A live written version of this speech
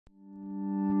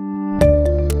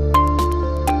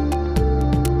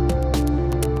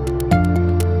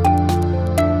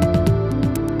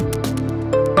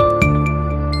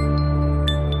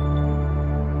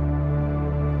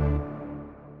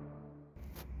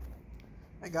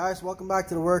Hey guys, welcome back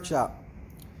to the workshop.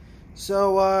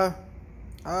 So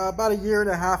about a year and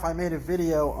a half I made a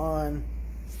video on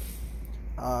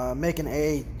making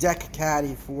a deck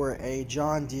caddy for a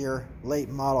John Deere late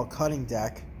model cutting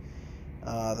deck,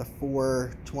 the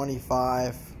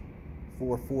 425,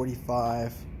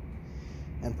 445,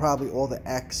 and probably all the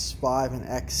X5 and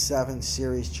X7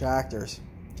 series tractors.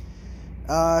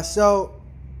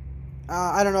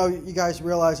 I don't know if you guys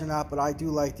realize or not, but I do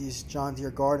like these John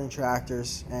Deere garden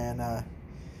tractors, and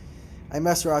I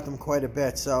mess around with them quite a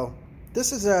bit. So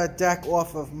this is a deck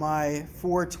off of my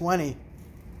 420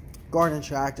 garden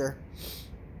tractor,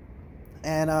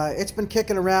 and it's been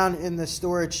kicking around in the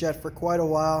storage shed for quite a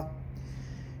while.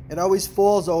 It always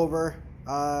falls over.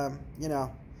 You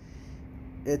know,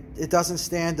 it doesn't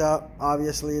stand up.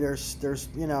 Obviously, there's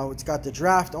you know, it's got the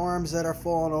draft arms that are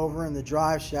falling over, and the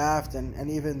drive shaft, and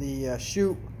even the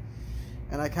chute.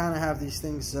 And I kind of have these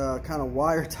things kind of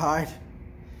wire tied.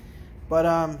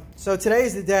 But so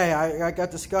today's the day. I got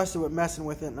disgusted with messing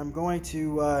with it, and I'm going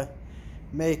to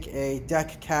make a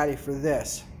deck caddy for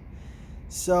this.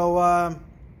 So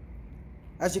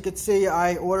as you can see,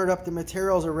 I ordered up the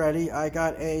materials already. I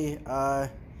got a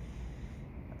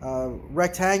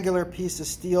rectangular piece of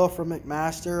steel from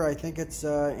McMaster. I think it's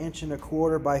 1.25 inches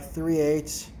by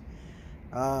 3/8.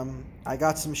 I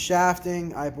got some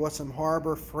shafting. I bought some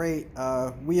Harbor Freight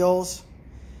wheels.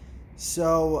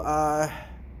 So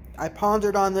I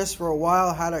pondered on this for a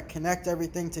while, how to connect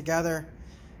everything together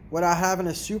without having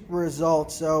a super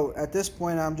result. So at this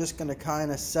point, I'm just going to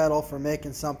kind of settle for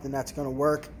making something that's going to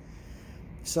work,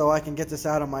 so I can get this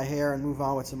out of my hair and move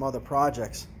on with some other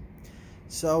projects.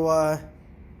 So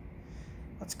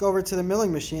let's go over to the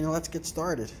milling machine and let's get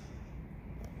started.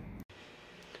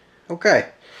 Okay,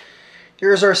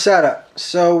 here's our setup.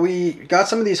 So we got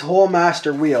some of these Hole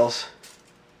Master wheels,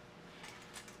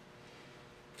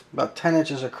 about 10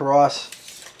 inches across,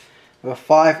 with a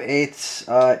 5/8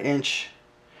 inch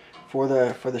for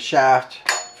the shaft,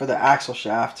 for the axle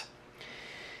shaft.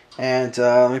 And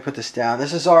let me put this down.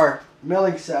 This is our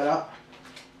milling setup.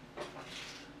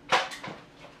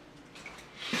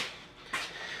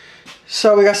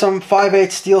 So we got some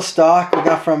 5/8 steel stock we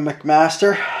got from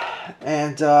McMaster,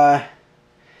 and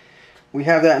we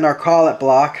have that in our collet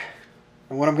block.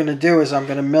 And what I'm going to do is I'm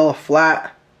going to mill a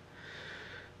flat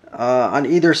on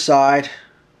either side,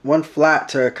 one flat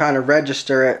to kind of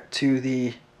register it to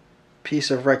the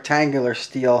piece of rectangular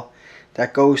steel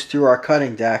that goes through our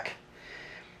cutting deck,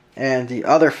 and the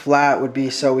other flat would be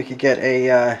so we could get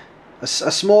a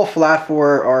small flat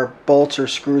for our bolts or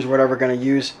screws, whatever we're going to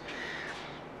use.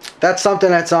 That's something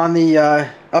that's on the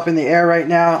up in the air right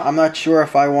now. I'm not sure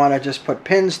if I want to just put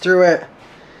pins through it,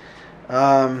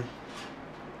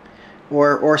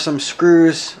 or some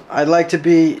screws. I'd like to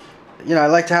be, you know, I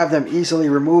like to have them easily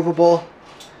removable.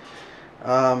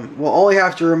 We'll only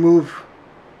have to remove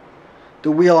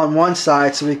the wheel on one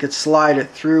side so we could slide it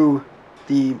through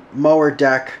the mower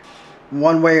deck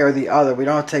one way or the other. We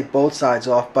don't have to take both sides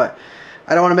off, but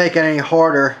I don't want to make it any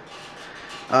harder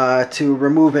to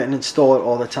remove it and install it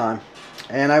all the time.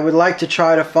 And I would like to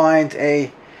try to find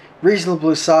a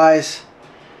reasonable size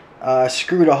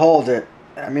screw to hold it.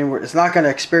 I mean, it's not going to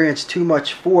experience too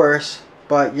much force,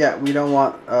 but yet we don't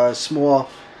want a small,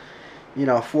 you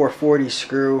know, 440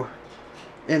 screw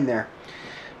in there.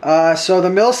 So the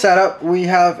mill setup, we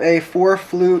have a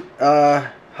 4-flute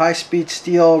high-speed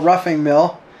steel roughing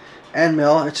mill, end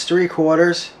mill. It's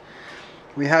 3/4.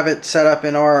 We have it set up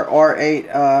in our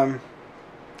R8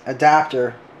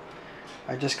 adapter.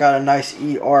 I just got a nice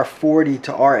ER40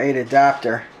 to R8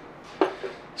 adapter,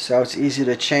 so it's easy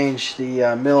to change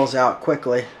the mills out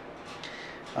quickly.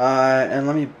 And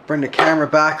let me bring the camera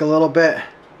back a little bit.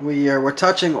 We're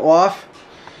touching off.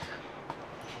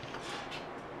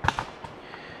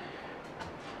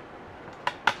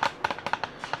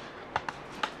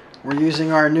 We're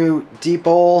using our new deep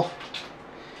bowl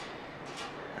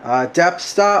depth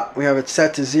stop. We have it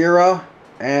set to 0,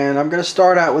 and I'm going to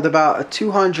start out with about a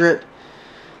 200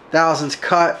 thousandths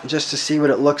cut just to see what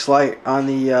it looks like on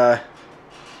the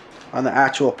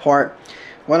actual part.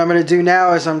 What I'm going to do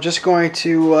now is I'm just going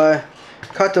to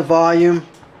cut the volume,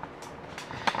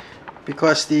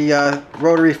 because the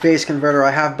rotary phase converter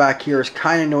I have back here is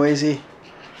kind of noisy.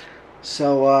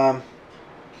 So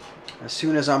as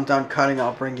soon as I'm done cutting,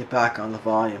 I'll bring you back on the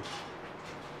volume.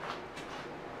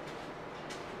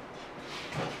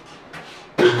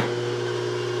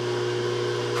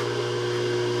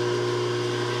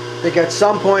 I think at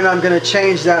some point I'm going to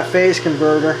change that phase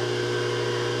converter,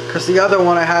 because the other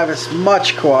one I have is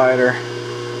much quieter.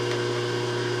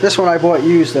 This one I bought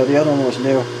used though, the other one was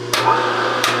new.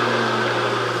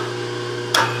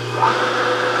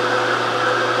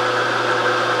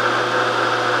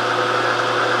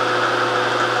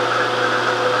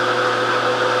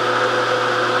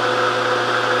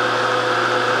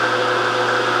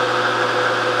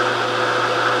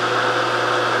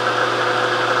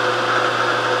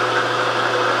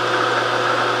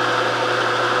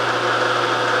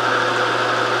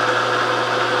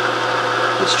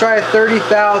 Let's try a 30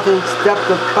 thousandths depth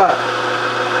of cut.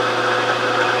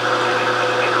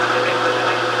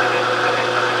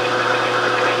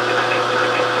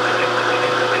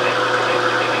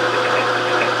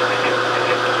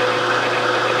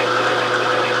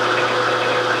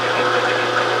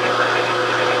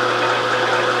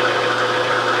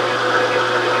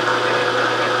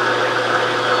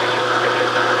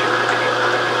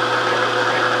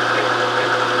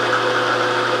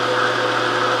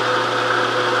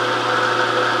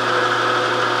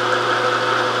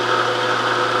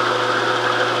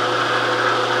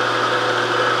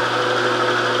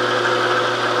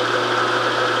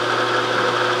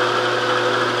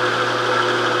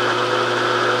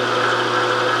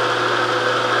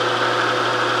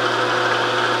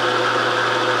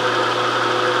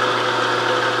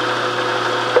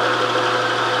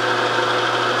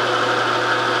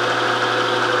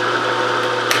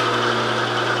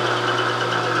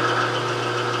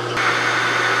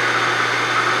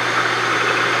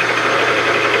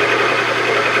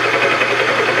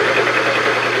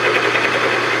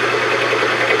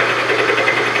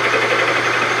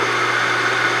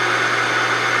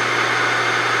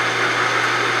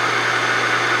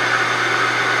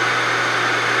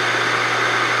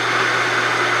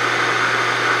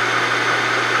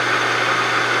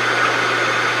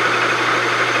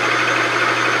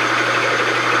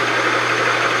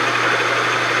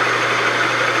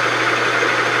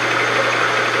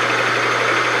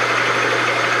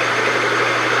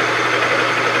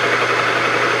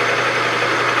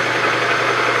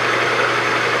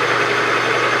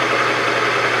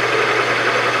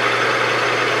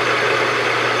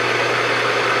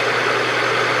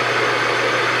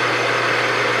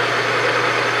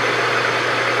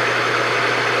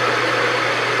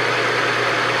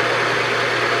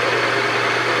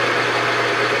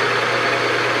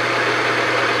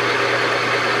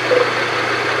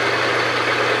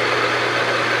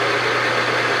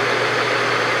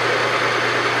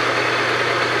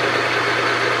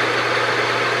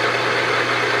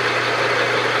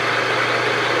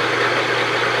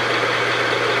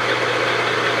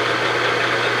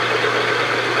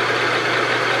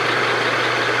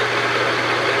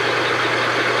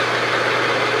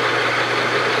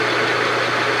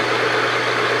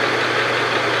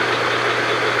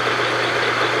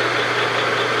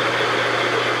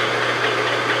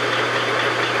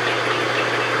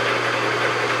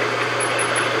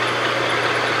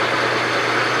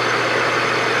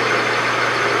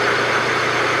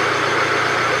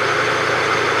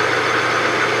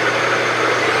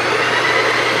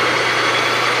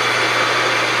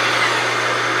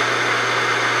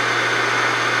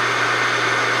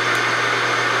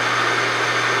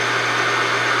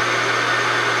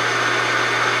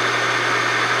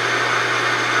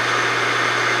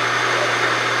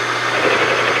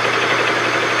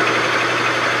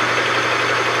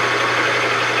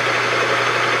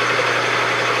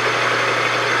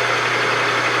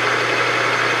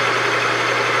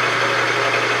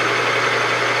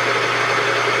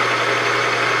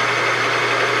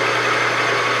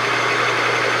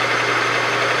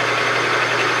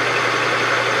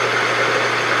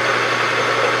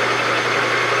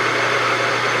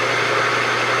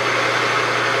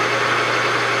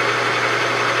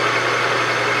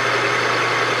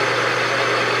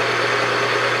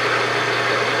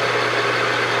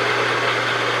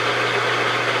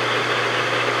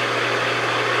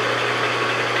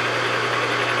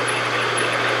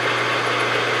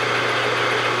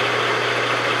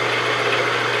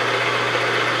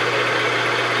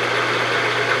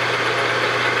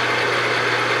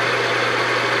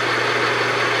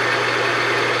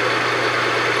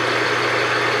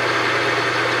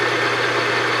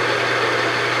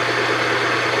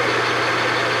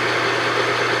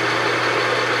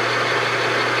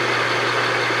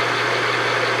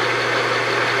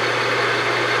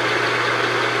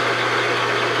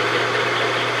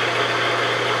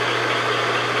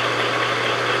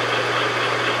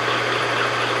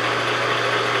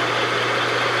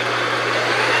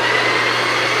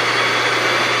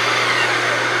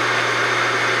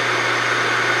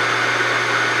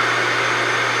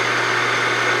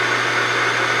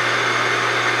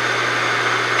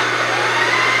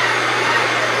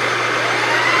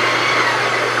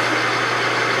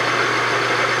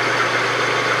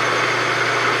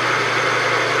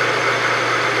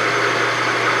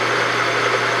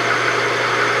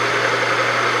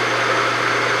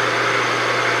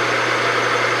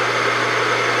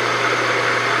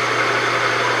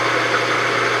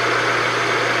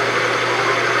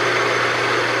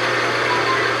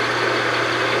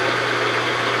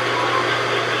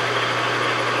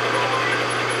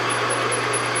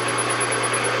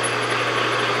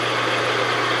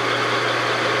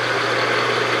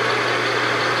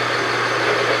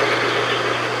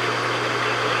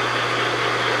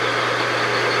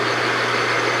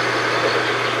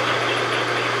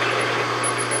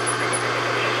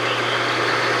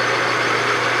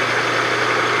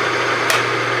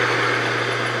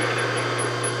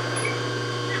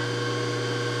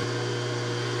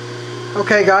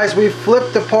 Okay guys, we've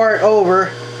flipped the part over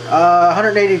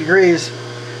 180 degrees.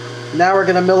 Now we're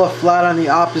going to mill it flat on the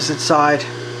opposite side.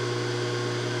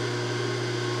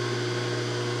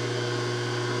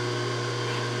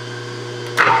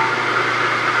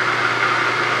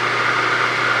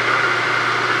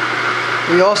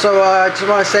 We also, I just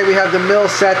want to say we have the mill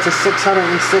set to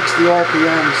 660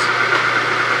 RPMs.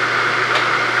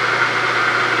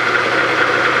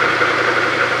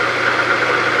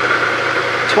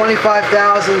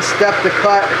 $25,000 step to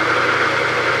cut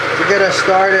to get us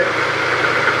started.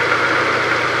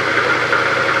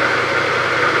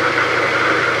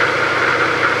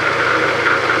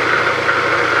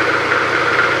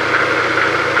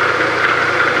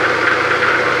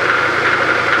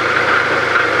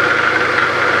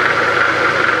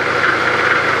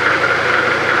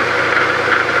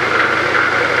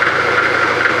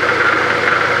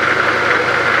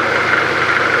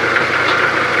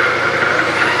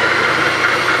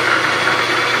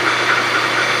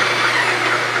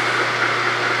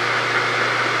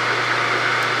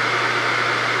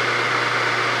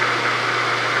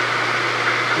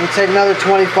 We'll take another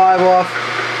 25 off.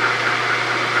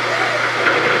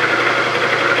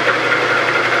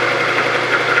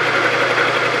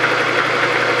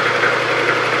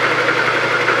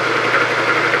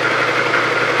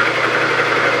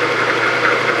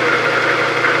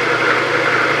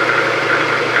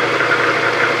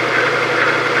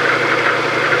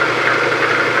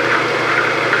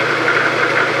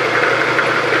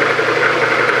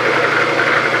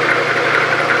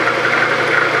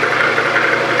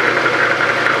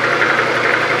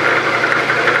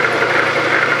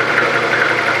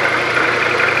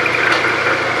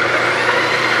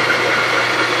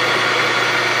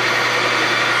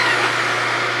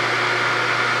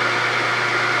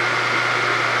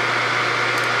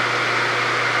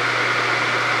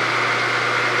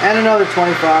 And another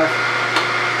 25.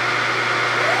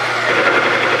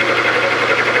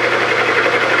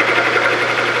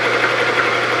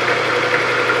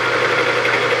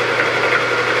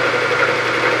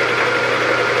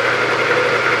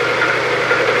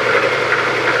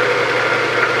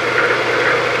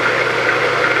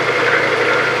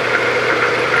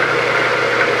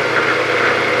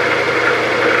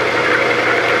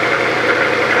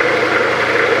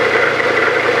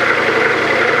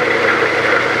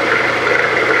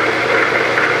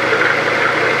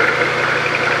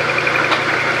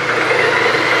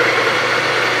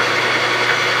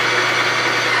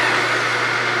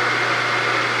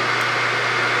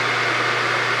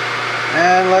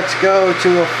 And let's go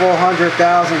to a full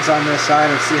 100,000s on this side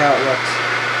and see how it looks.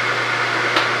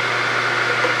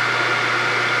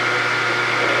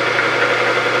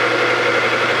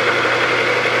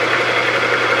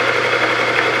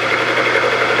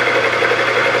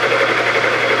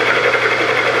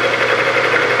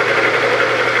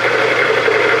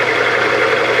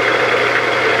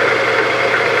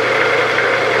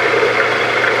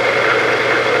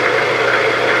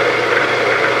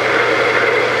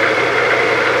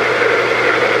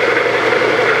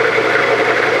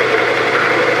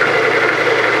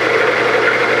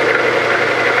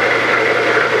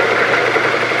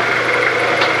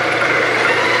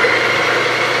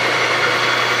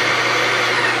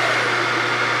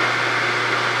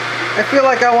 I feel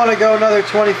like I want to go another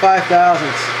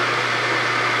 25,000s.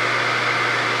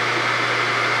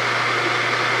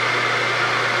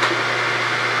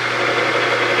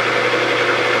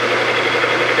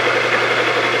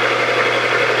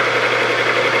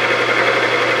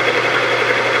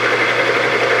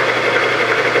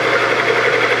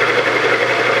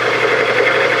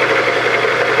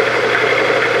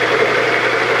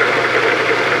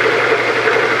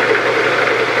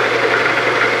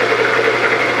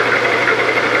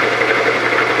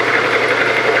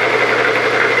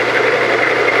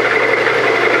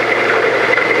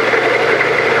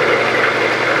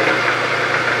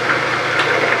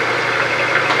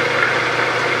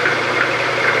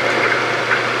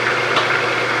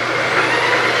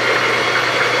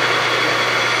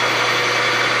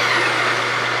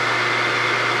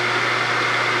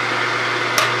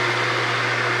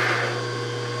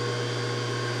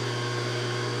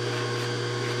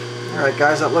 Alright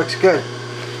guys, that looks good.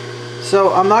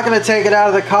 So I'm not going to take it out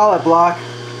of the collet block.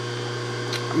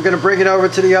 I'm going to bring it over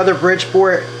to the other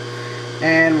Bridgeport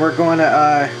and we're going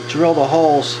to drill the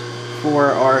holes for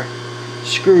our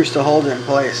screws to hold it in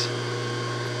place.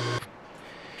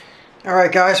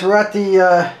 Alright guys, we're at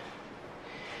the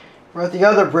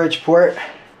other Bridgeport.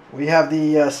 We have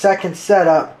the second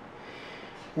setup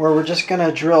where we're just going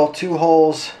to drill 2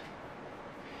 holes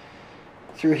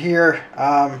through here.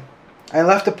 I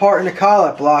left the part in the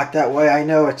collet block, that way I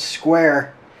know it's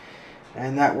square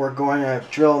and that we're going to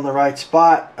drill in the right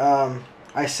spot.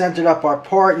 I centered up our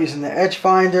part using the edge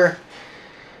finder.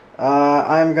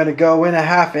 I'm going to go in a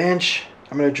 1/2 inch.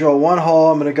 I'm going to drill one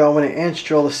hole. I'm going to go in 1 inch,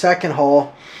 drill the second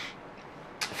hole.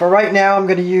 For right now, I'm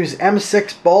going to use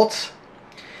M6 bolts.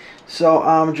 So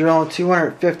I'm drilling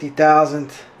 250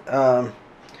 thousandth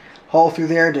hole through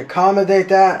there to accommodate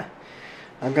that.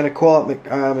 I'm going to call up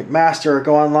McMaster or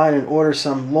go online and order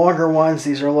some longer ones.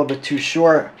 These are a little bit too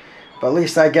short, but at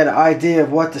least I get an idea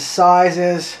of what the size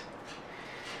is.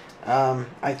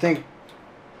 I think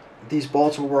these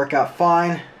bolts will work out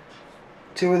fine.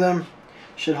 2 of them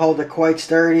should hold it quite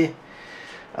sturdy.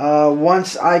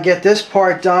 Once I get this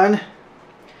part done,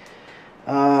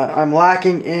 I'm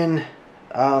lacking in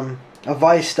a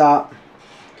vise stop.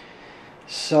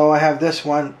 So I have this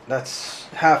one that's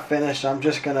half finished. I'm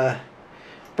just going to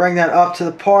bring that up to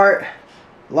the part,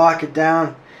 lock it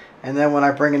down, and then when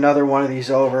I bring another one of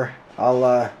these over,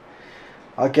 I'll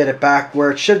get it back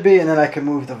where it should be, and then I can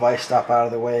move the vise stop out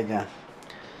of the way again.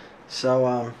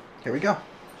 So here we go.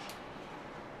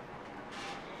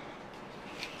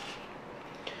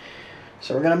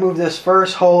 So we're going to move this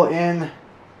first hole in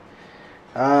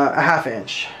a 1/2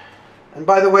 inch. And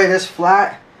by the way, this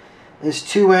flat is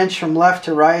 2 inch from left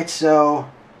to right, so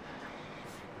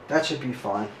that should be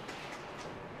fine.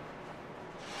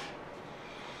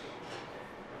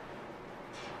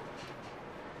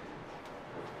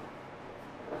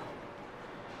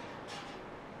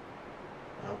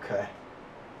 Okay.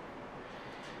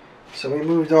 So we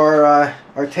moved our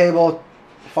table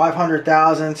 500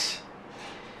 thousandths.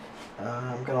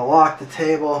 I'm going to lock the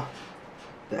table,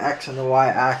 the X and the Y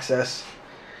axis.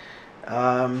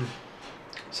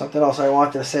 Something else I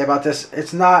wanted to say about this,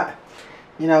 it's not,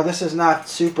 this is not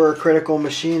super critical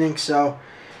machining, so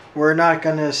we're not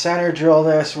going to center drill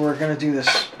this. We're going to do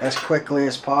this as quickly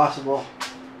as possible.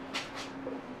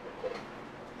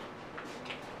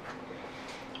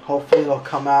 Hopefully it'll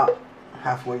come out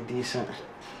halfway decent.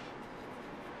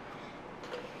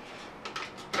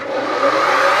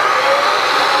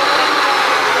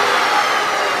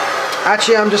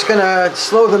 Actually, I'm just going to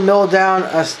slow the mill down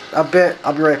a bit.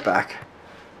 I'll be right back.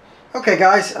 Okay,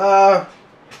 guys.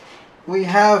 We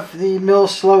have the mill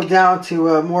slowed down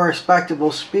to a more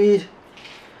respectable speed.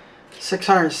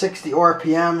 660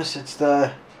 RPMs. It's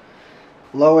the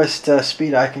lowest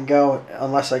speed I can go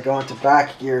unless I go into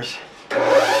back gears.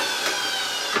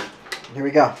 Here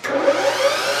we go.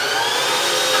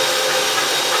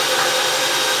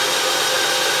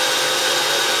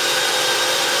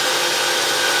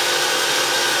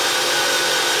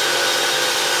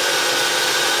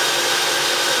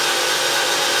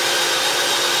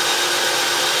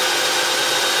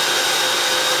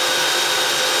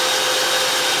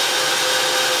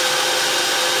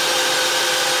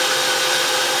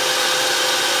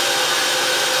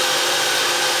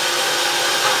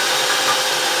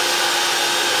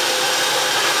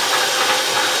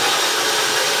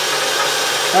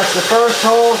 That's the first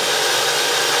hole.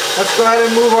 Let's go ahead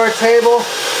and move our table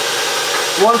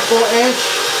 1 full inch.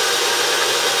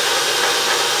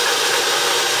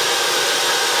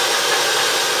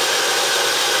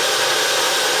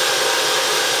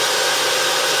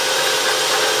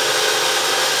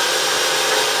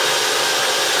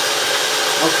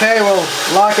 Okay, we'll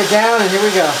lock it down and here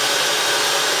we go.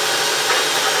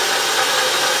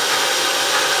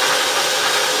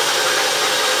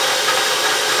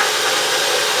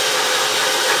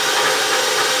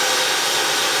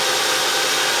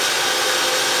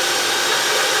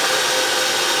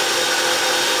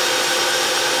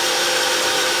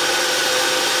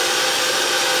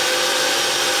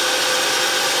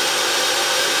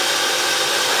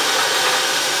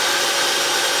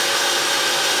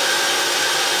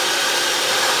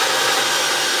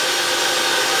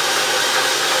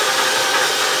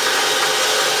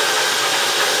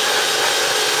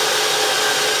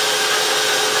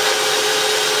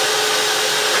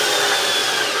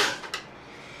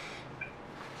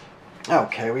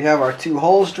 Okay, we have our 2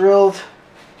 holes drilled.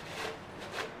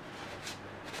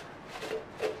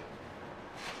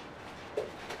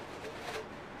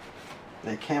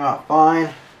 They came out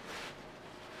fine.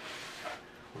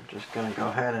 We're just going to go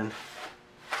ahead and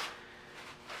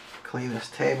clean this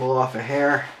table off a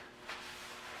hair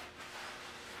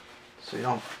so you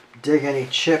don't dig any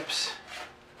chips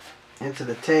into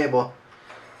the table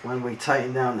when we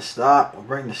tighten down the stop. We'll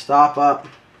bring the stop up.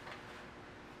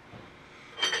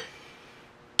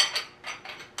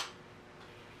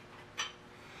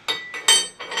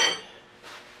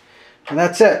 And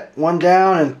that's it. 1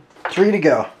 down and 3 to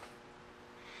go.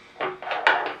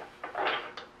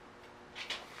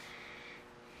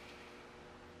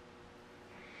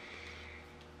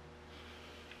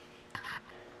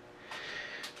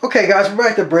 Okay guys, we're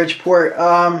back to Bridgeport.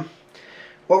 What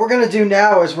we're going to do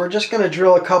now is we're just going to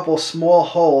drill a couple small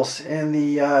holes in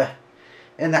the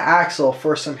axle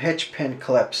for some hitch pin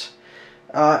clips.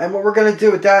 And what we're going to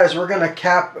do with that is we're going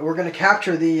to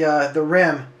capture the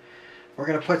rim. We're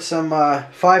going to put some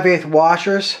 5/8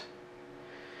 washers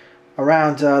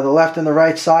around the left and the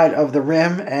right side of the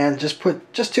rim, and just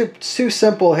put two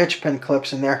simple hitch pin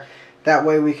clips in there. That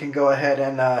way we can go ahead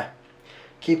and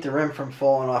keep the rim from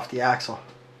falling off the axle.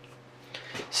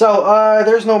 So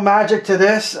there's no magic to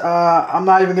this. I'm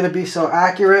not even going to be so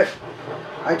accurate.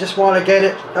 I just want to get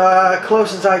it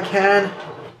close as I can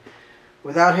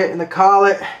without hitting the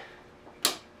collet.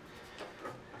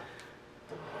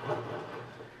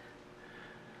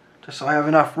 Just so I have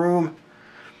enough room.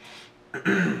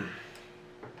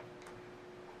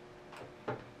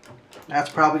 That's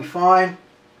probably fine.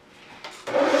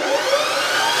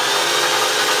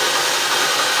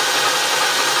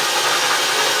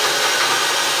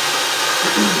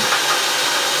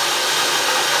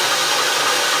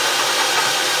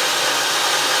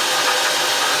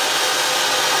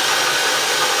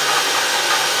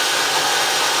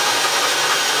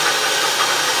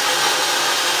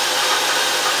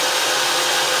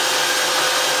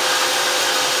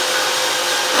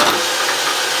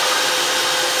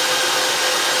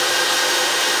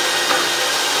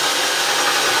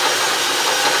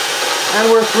 And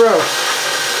we're through. Now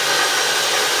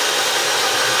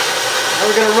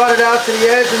we're going to run it out to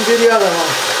the edge and do the other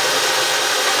one.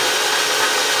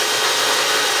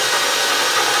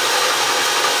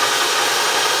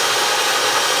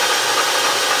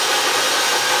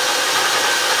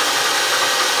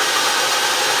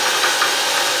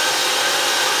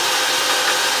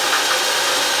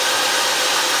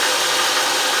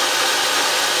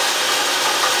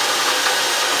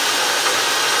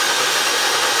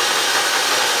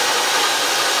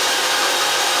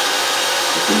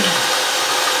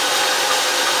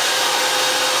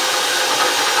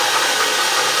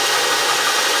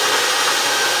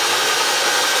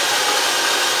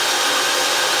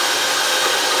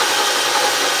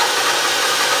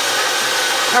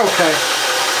 Okay.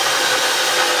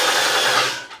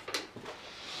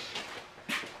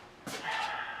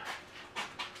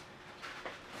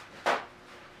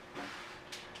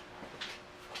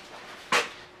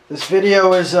 This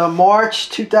video is March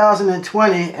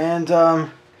 2020, and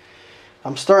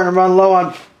I'm starting to run low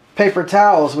on paper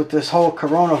towels with this whole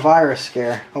coronavirus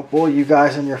scare. Hope all you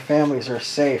guys and your families are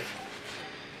safe.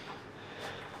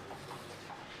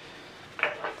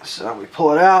 So we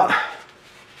pull it out.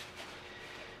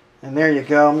 And there you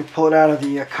go. Let me pull it out of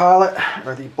the collet,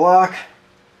 or the block.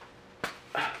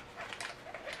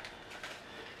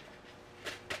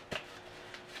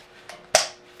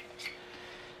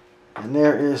 And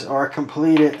there is our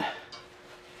completed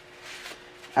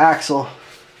axle.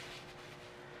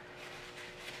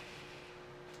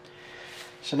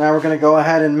 So now we're going to go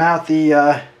ahead and mount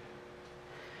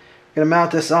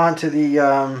mount this onto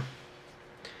the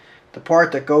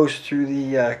part that goes through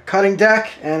the cutting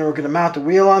deck, and we're going to mount the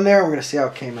wheel on there. We're going to see how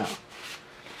it came out.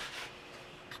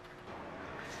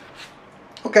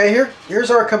 Okay, here's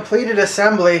our completed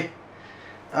assembly.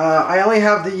 I only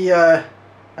have I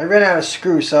ran out of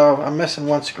screws, so I'm missing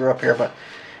one screw up here. But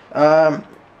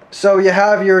so you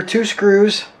have your two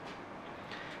screws,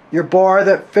 your bar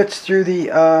that fits through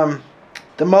the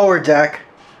mower deck,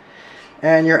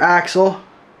 and your axle.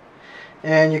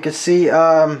 And you can see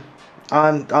on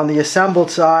the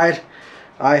assembled side,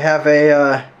 I have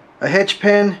a hitch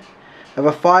pin, I have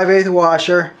a 5/8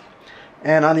 washer,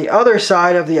 and on the other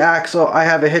side of the axle I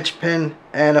have a hitch pin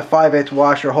and a 5/8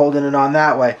 washer holding it on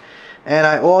that way. And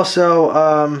I also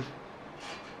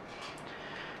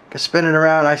can spin it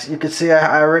around. You can see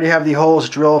I already have the holes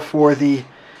drilled for the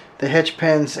hitch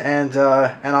pins, and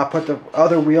I'll put the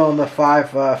other wheel and the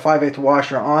 5/8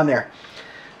 washer on there.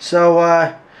 So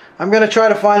I'm going to try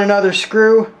to find another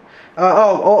screw.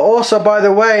 Also, by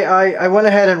the way, I went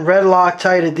ahead and red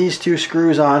Loctited these two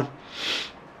screws on,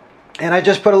 and I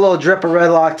just put a little drip of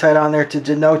red Loctite on there to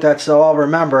denote that, so I'll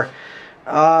remember.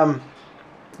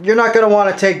 You're not going to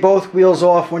want to take both wheels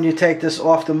off when you take this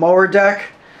off the mower deck,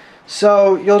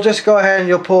 so you'll just go ahead and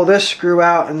you'll pull this screw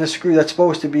out and this screw that's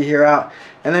supposed to be here out,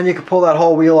 and then you can pull that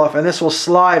whole wheel off, and this will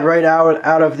slide right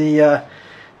out of the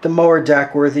mower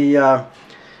deck where the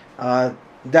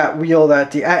that wheel,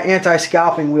 that the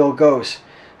anti-scalping wheel goes.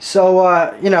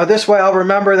 So you know, this way I'll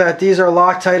remember that these are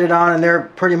Loctited on and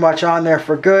they're pretty much on there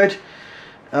for good.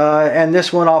 And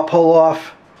this one I'll pull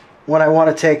off when I want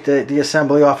to take the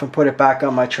assembly off and put it back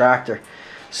on my tractor.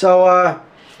 So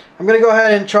I'm going to go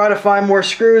ahead and try to find more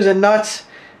screws and nuts,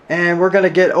 and we're going to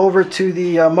get over to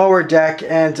the mower deck,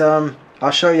 and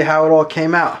I'll show you how it all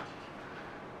came out.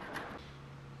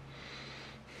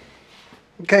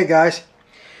 Okay guys,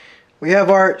 we have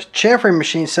our chamfering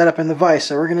machine set up in the vise,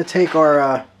 so we're going to take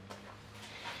our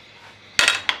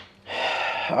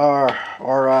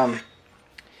I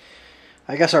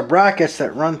guess our brackets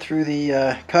that run through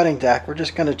the cutting deck. We're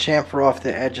just going to chamfer off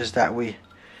the edges that we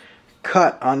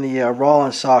cut on the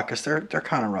roll-in saw, because they're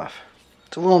kind of rough.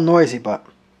 It's a little noisy, but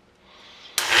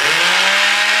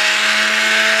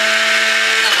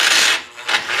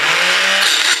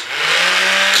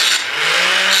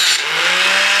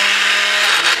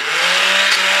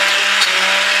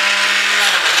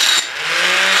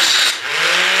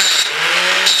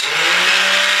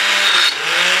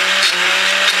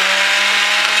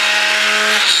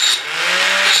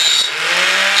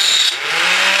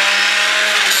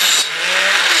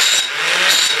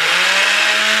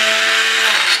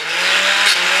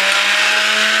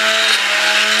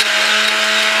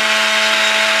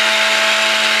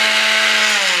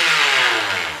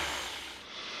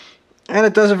and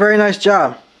it does a very nice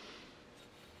job.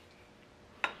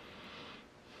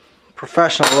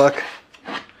 Professional look.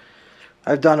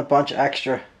 I've done a bunch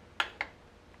extra.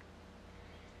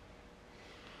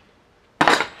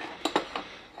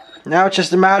 Now it's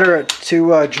just a matter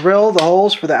to drill the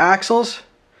holes for the axles,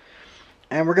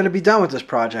 and we're going to be done with this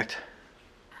project.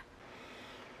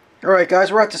 Alright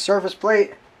guys, we're at the surface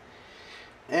plate,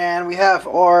 and we have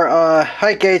our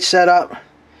height gauge set up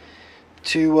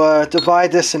to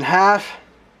divide this in half.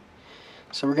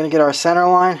 So we're going to get our center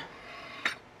line.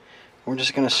 We're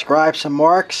just going to scribe some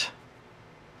marks.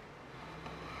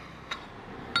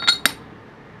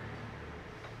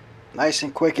 Nice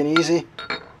and quick and easy.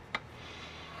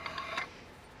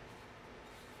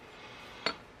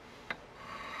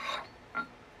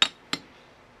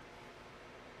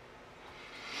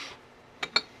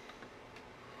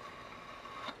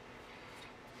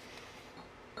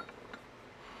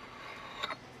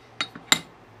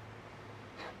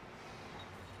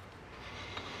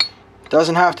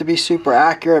 Doesn't have to be super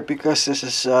accurate, because this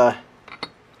is,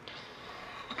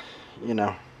 you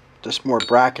know, just more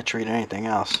bracketry than anything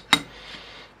else.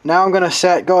 Now I'm going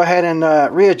to go ahead and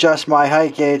readjust my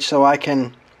height gauge so I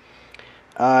can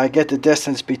get the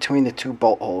distance between the two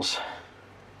bolt holes.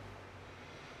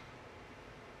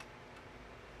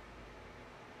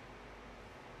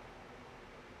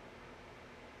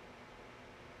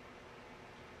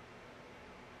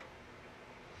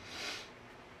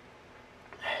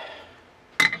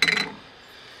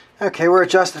 Okay, we're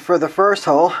adjusted for the first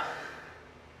hole.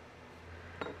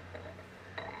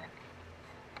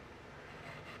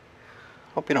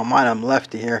 Hope you don't mind, I'm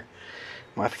lefty here.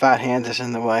 My fat hand is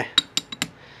in the way.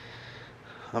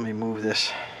 Let me move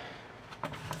this.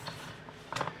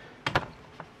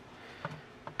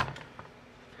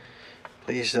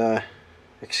 Please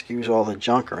excuse all the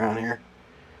junk around here.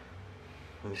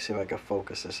 Let me see if I can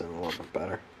focus this in a little bit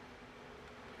better.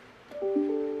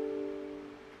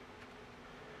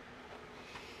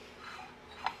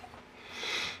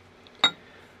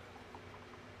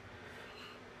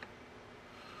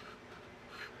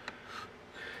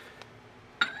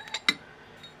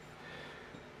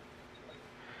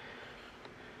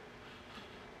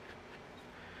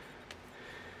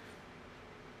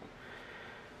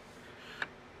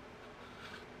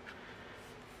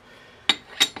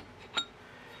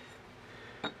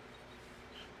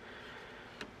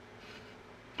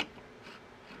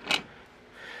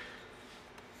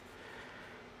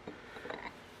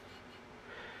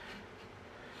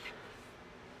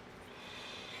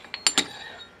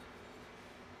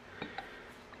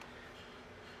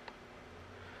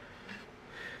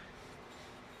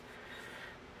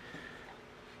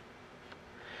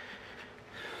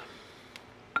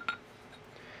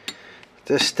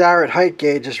 This Starrett height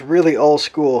gauge is really old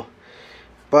school,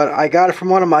 but I got it from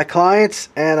one of my clients,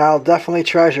 and I'll definitely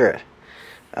treasure it.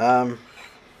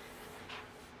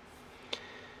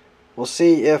 We'll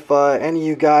see if any of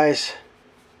you guys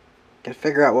can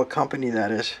figure out what company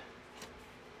that is.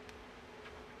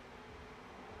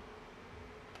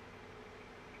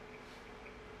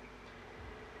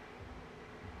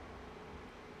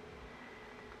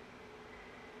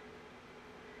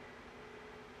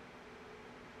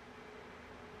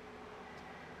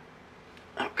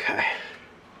 Okay.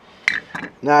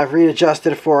 Now I've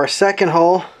readjusted for our second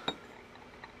hole.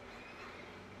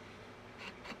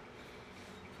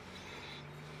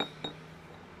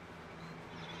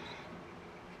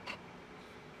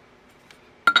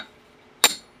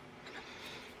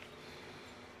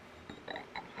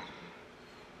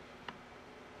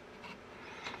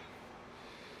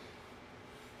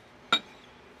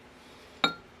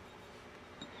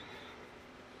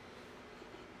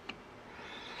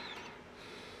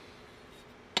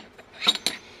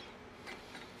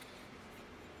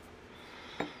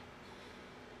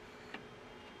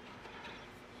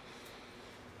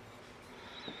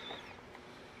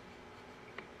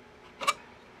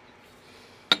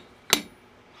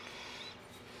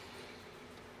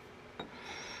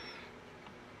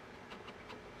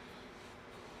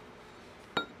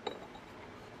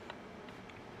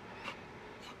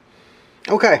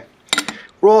 Okay,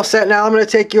 we're all set now. I'm going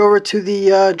to take you over to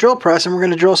the drill press and we're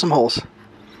going to drill some holes.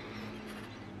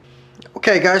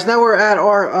 Okay guys, now we're at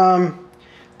our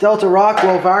Delta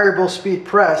Rockwell variable speed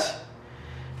press.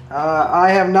 I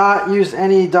have not used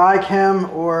any die chem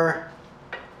or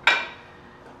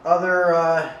other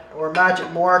or magic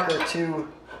marker to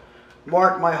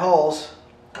mark my holes.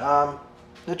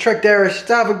 The trick there is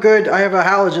to have a good, I have a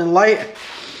halogen light.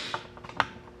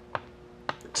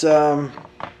 It's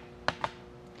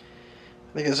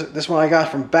I think it's this one I got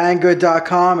from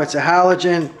banggood.com. It's a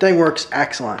halogen. Thing works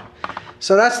excellent.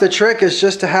 So that's the trick, is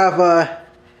just to have a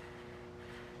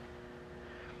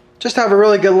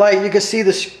really good light. You can see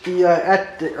the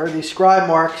scribe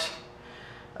marks.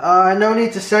 No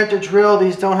need to center drill.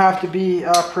 These don't have to be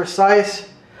precise.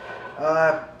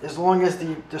 As long as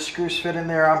the screws fit in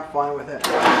there, I'm fine with it.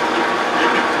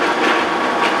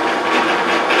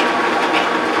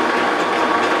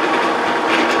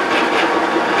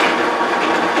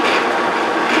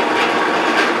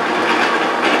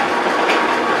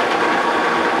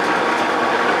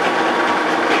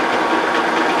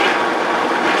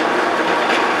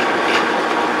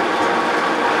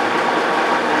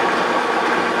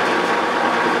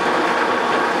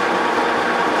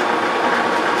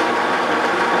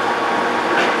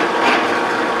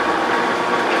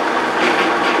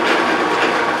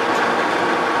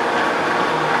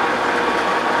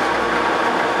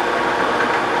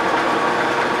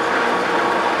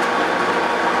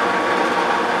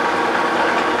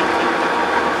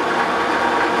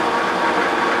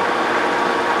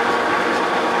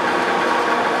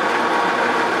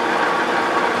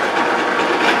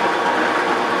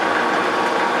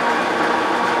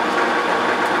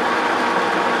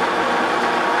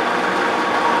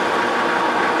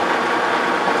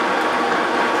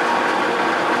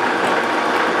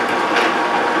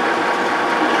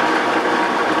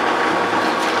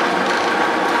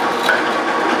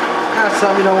 That's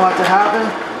something you don't want to happen.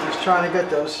 Just trying to get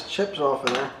those chips off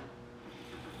of there.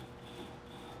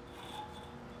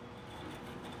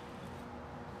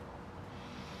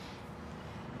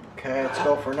 Okay, let's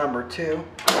go for number 2.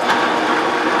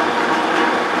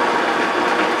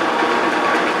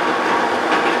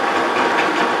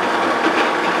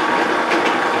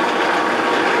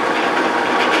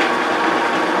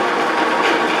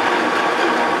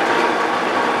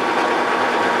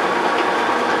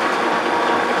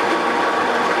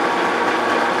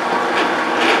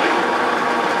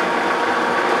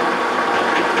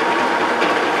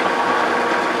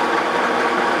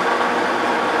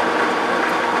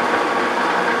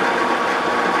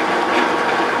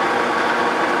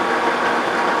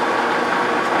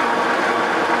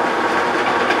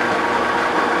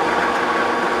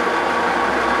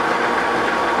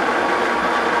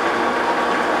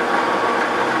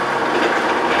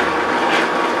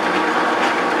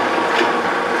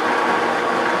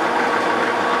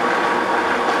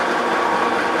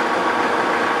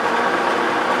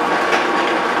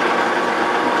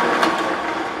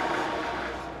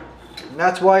 And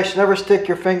that's why you should never stick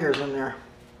your fingers in there.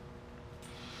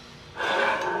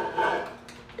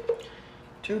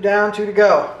 2 down, 2 to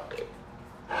go.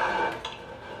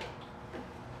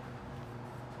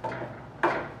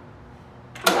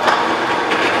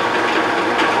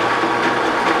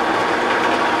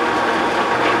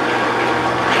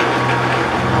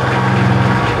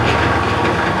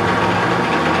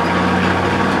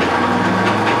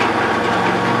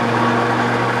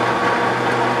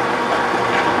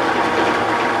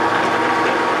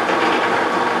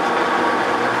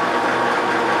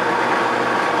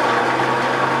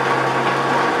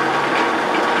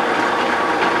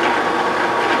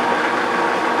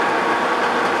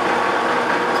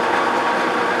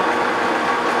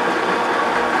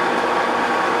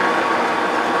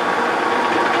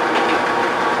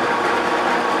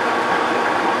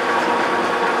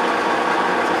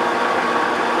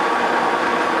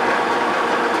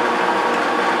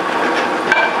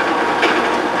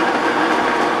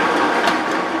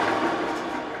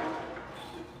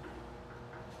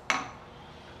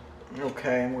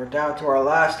 Okay, and we're down to our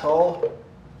last hole.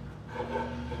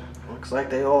 Looks like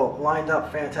they all lined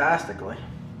up fantastically.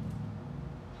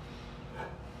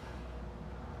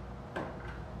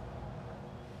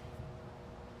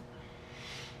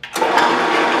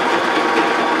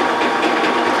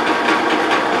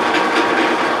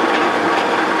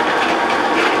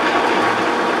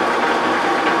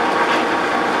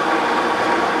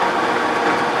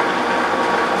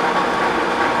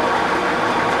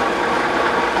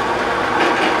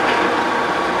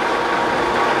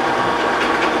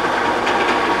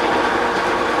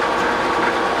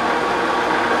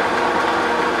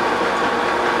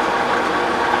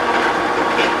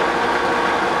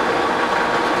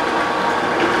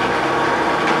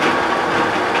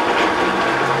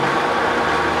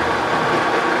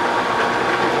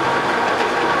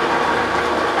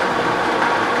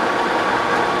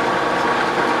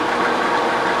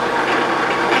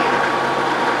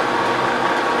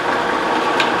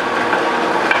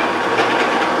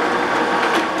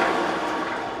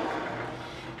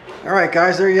 Alright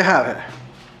guys, there you have it.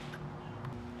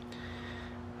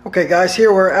 Okay guys,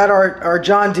 here we're at our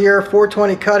John Deere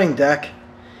 420 cutting deck,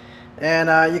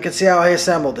 and you can see how I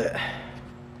assembled it.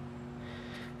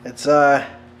 It's get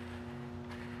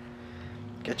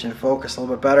you in focus a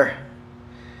little bit better.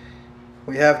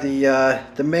 We have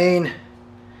the main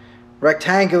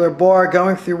rectangular bar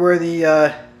going through where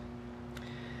the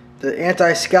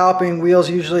anti-scalping wheels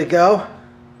usually go.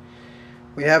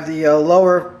 We have the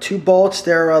lower two bolts.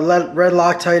 They're red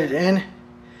Loctited in.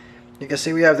 You can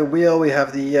see we have the wheel, we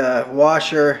have the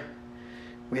washer,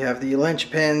 we have the linch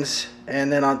pins,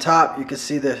 and then on top you can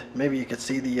see maybe you can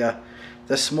see the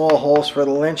small holes for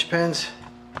the linch pins.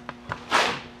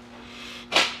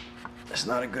 It's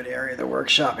not a good area of the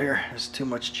workshop here. There's too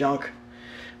much junk.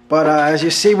 But as you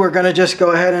see, we're going to just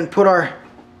go ahead and put our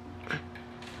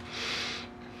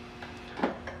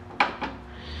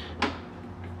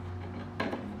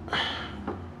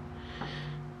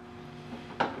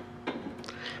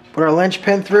linch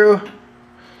pin through,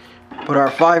 put our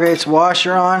 5/8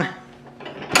 washer on.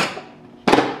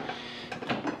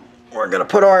 We're going to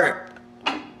put our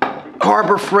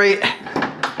Harbor Freight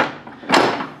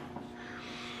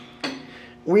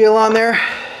wheel on there.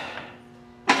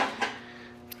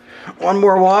 One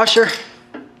more washer.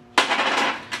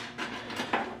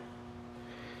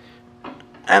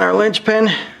 And our linch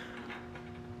pin.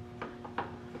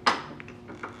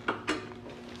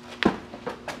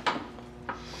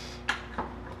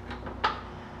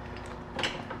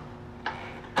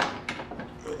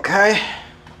 Okay.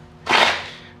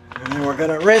 And then we're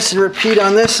going to rinse and repeat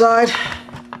on this side.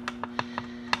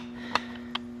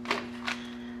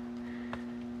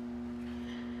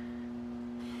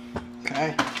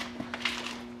 Okay.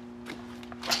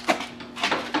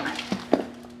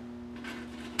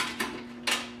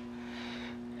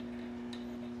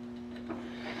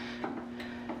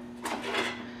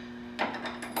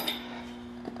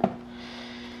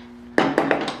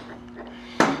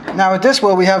 Now with this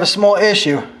wheel we have a small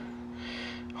issue.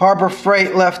 Harbor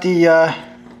Freight left the,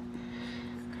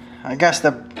 I guess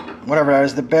whatever that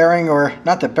is, the bearing, or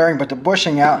not the bearing, but the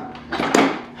bushing out.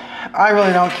 I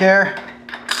really don't care.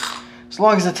 As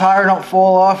long as the tire don't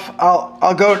fall off,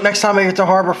 I'll go, next time I get to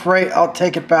Harbor Freight, I'll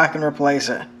take it back and replace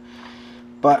it.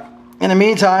 But in the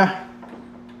meantime,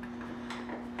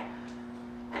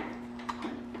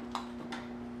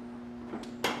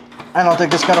 I don't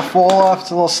think it's going to fall off. It's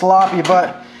a little sloppy,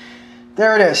 but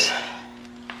there it is.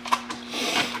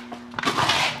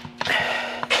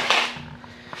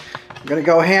 I'm going to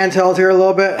go handheld here a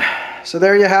little bit. So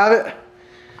there you have it.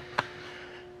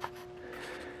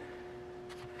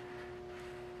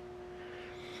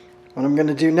 What I'm going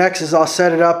to do next is I'll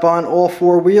set it up on all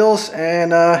four wheels,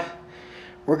 and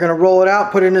we're going to roll it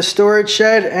out, put it in a storage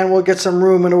shed, and we'll get some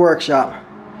room in the workshop.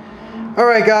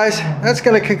 Alright guys, that's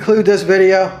going to conclude this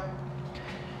video.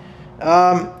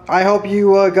 I hope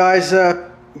you guys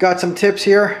got some tips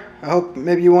here. I hope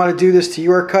maybe you want to do this to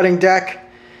your cutting deck.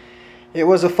 It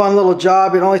was a fun little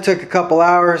job. It only took a couple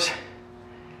hours.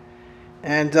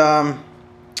 And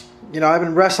you know, I've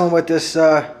been wrestling with this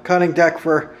cutting deck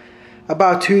for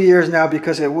about 2 years now,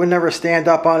 because it would never stand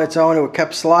up on its own. It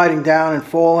kept sliding down and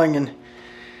falling, and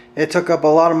it took up a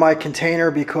lot of my container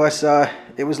because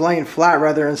it was laying flat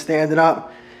rather than standing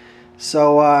up.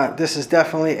 So this is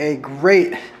definitely a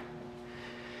great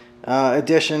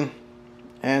addition,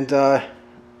 and I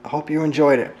hope you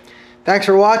enjoyed it. Thanks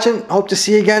for watching. Hope to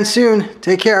see you again soon.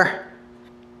 Take care.